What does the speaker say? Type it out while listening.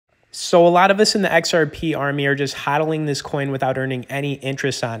So a lot of us in the XRP army are just hodling this coin without earning any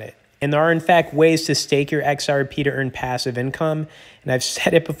interest on it. And there are, in fact, ways to stake your XRP to earn passive income. And I've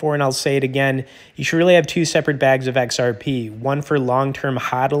said it before and I'll say it again. You should really have two separate bags of XRP, one for long-term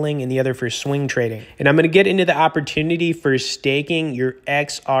hodling and the other for swing trading. And I'm going to get into the opportunity for staking your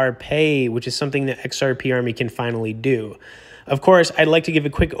XRP, which is something the XRP army can finally do. Of course, I'd like to give a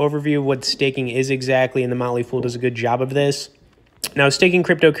quick overview of what staking is exactly, and the Motley Fool does a good job of this. Now, staking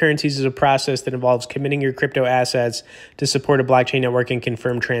cryptocurrencies is a process that involves committing your crypto assets to support a blockchain network and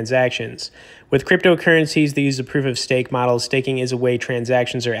confirm transactions. With cryptocurrencies that use the proof of stake model, staking is a way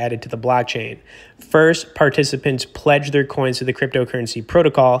transactions are added to the blockchain. First, participants pledge their coins to the cryptocurrency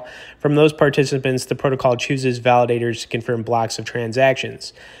protocol. From those participants, the protocol chooses validators to confirm blocks of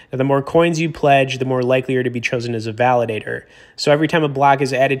transactions. Now, the more coins you pledge, the more likely you're to be chosen as a validator. So every time a block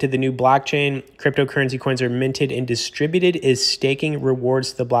is added to the new blockchain, cryptocurrency coins are minted and distributed as staking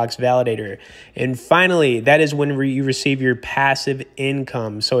rewards to the block's validator. And finally, that is when you receive your passive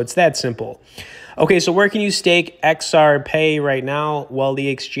income. So it's that simple. Okay, so where can you stake XRP right now? Well, the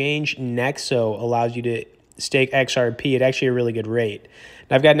exchange Nexo allows you to stake XRP at actually a really good rate.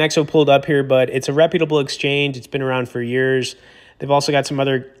 Now, I've got Nexo pulled up here, but it's a reputable exchange. It's been around for years. They've also got some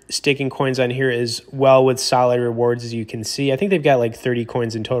other staking coins on here as well with solid rewards, as you can see. I think they've got like 30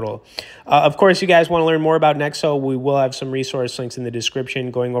 coins in total. Of course, you guys want to learn more about Nexo, we will have some resource links in the description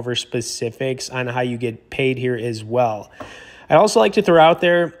going over specifics on how you get paid here as well. I'd also like to throw out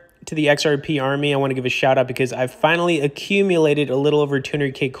there to the XRP army, I want to give a shout out because I've finally accumulated a little over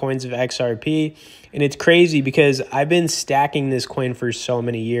 200K coins of XRP. And it's crazy because I've been stacking this coin for so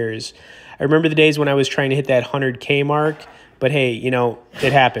many years. I remember the days when I was trying to hit that 100K mark, but hey, you know,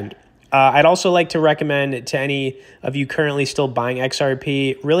 it happened. I'd also like to recommend to any of you currently still buying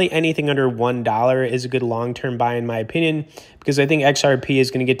XRP, really anything under $1 is a good long-term buy in my opinion, because I think XRP is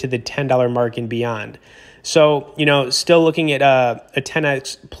going to get to the $10 mark and beyond. So, you know, still looking at a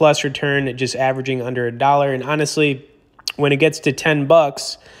 10x plus return, just averaging under $1. And honestly, when it gets to 10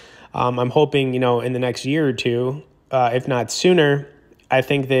 bucks, I'm hoping, you know, in the next year or two, if not sooner, I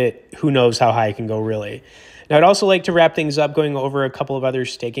think that who knows how high it can go really. Now, I'd also like to wrap things up going over a couple of other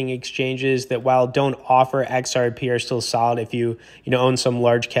staking exchanges that, while don't offer XRP, are still solid if you own some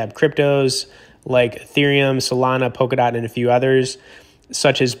large cap cryptos like Ethereum, Solana, Polkadot, and a few others,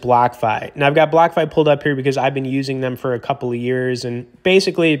 such as BlockFi. Now, I've got BlockFi pulled up here because I've been using them for a couple of years, and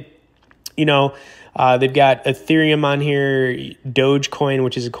basically, you know, they've got Ethereum on here, Dogecoin,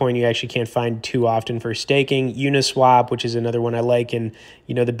 which is a coin you actually can't find too often for staking, Uniswap, which is another one I like, and,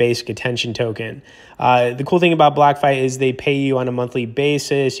 you know, the basic attention token. The cool thing about BlockFi is they pay you on a monthly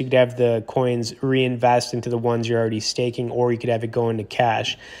basis. You could have the coins reinvest into the ones you're already staking, or you could have it go into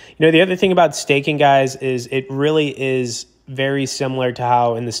cash. You know, the other thing about staking, guys, is it really is very similar to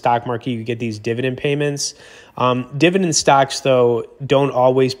how in the stock market you get these dividend payments. Dividend stocks, though, don't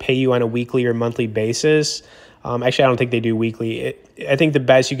always pay you on a weekly or monthly basis. Actually, I don't think they do weekly. I think the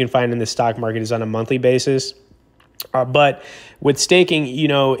best you can find in the stock market is on a monthly basis. But with staking, you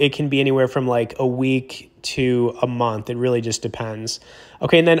know, it can be anywhere from like a week to a month. It really just depends.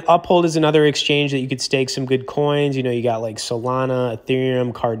 Okay, and then Uphold is another exchange that you could stake some good coins. You know, you got like Solana,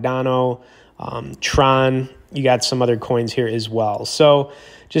 Ethereum, Cardano, Tron. You got some other coins here as well. So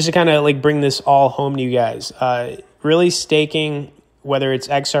just to kind of like bring this all home to you guys, really staking, whether it's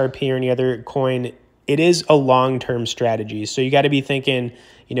XRP or any other coin, it is a long-term strategy. So you got to be thinking,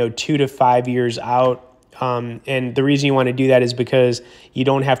 you know, 2 to 5 years out. And the reason you want to do that is because you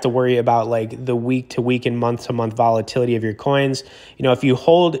don't have to worry about like the week to week and month to month volatility of your coins. You know, if you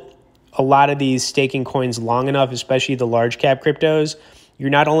hold a lot of these staking coins long enough, especially the large cap cryptos, you're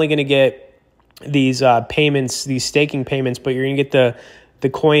not only going to get these payments, these staking payments, but you're going to get the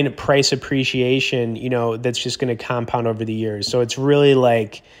coin price appreciation, you know, that's just going to compound over the years. So it's really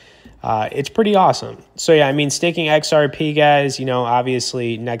like, it's pretty awesome. So yeah, I mean, staking XRP, guys, you know,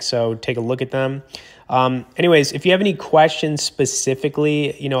 obviously Nexo, take a look at them. Anyways, if you have any questions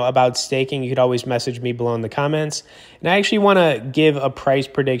specifically, you know, about staking, you could always message me below in the comments. And I actually want to give a price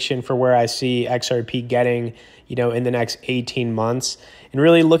prediction for where I see XRP getting, you know, in the next 18 months. And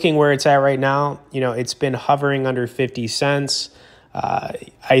really looking where it's at right now, you know, it's been hovering under 50 cents.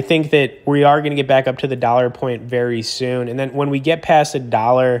 I think that we are going to get back up to the dollar point very soon. And then when we get past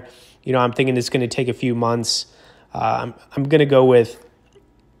 $1, you know, I'm thinking it's going to take a few months. I'm going to go with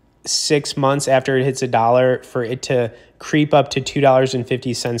 6 months after it hits $1 for it to creep up to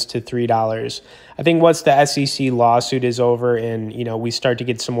 $2.50 to $3. I think once the SEC lawsuit is over and, you know, we start to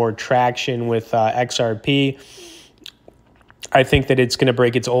get some more traction with XRP, I think that it's going to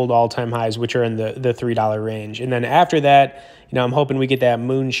break its old all-time highs, which are in the $3 range. And then after that, I'm hoping we get that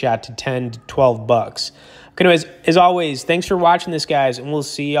moonshot to 10 to 12 bucks. Okay, anyways, as always, thanks for watching this, guys, and we'll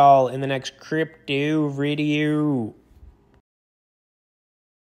see y'all in the next crypto video.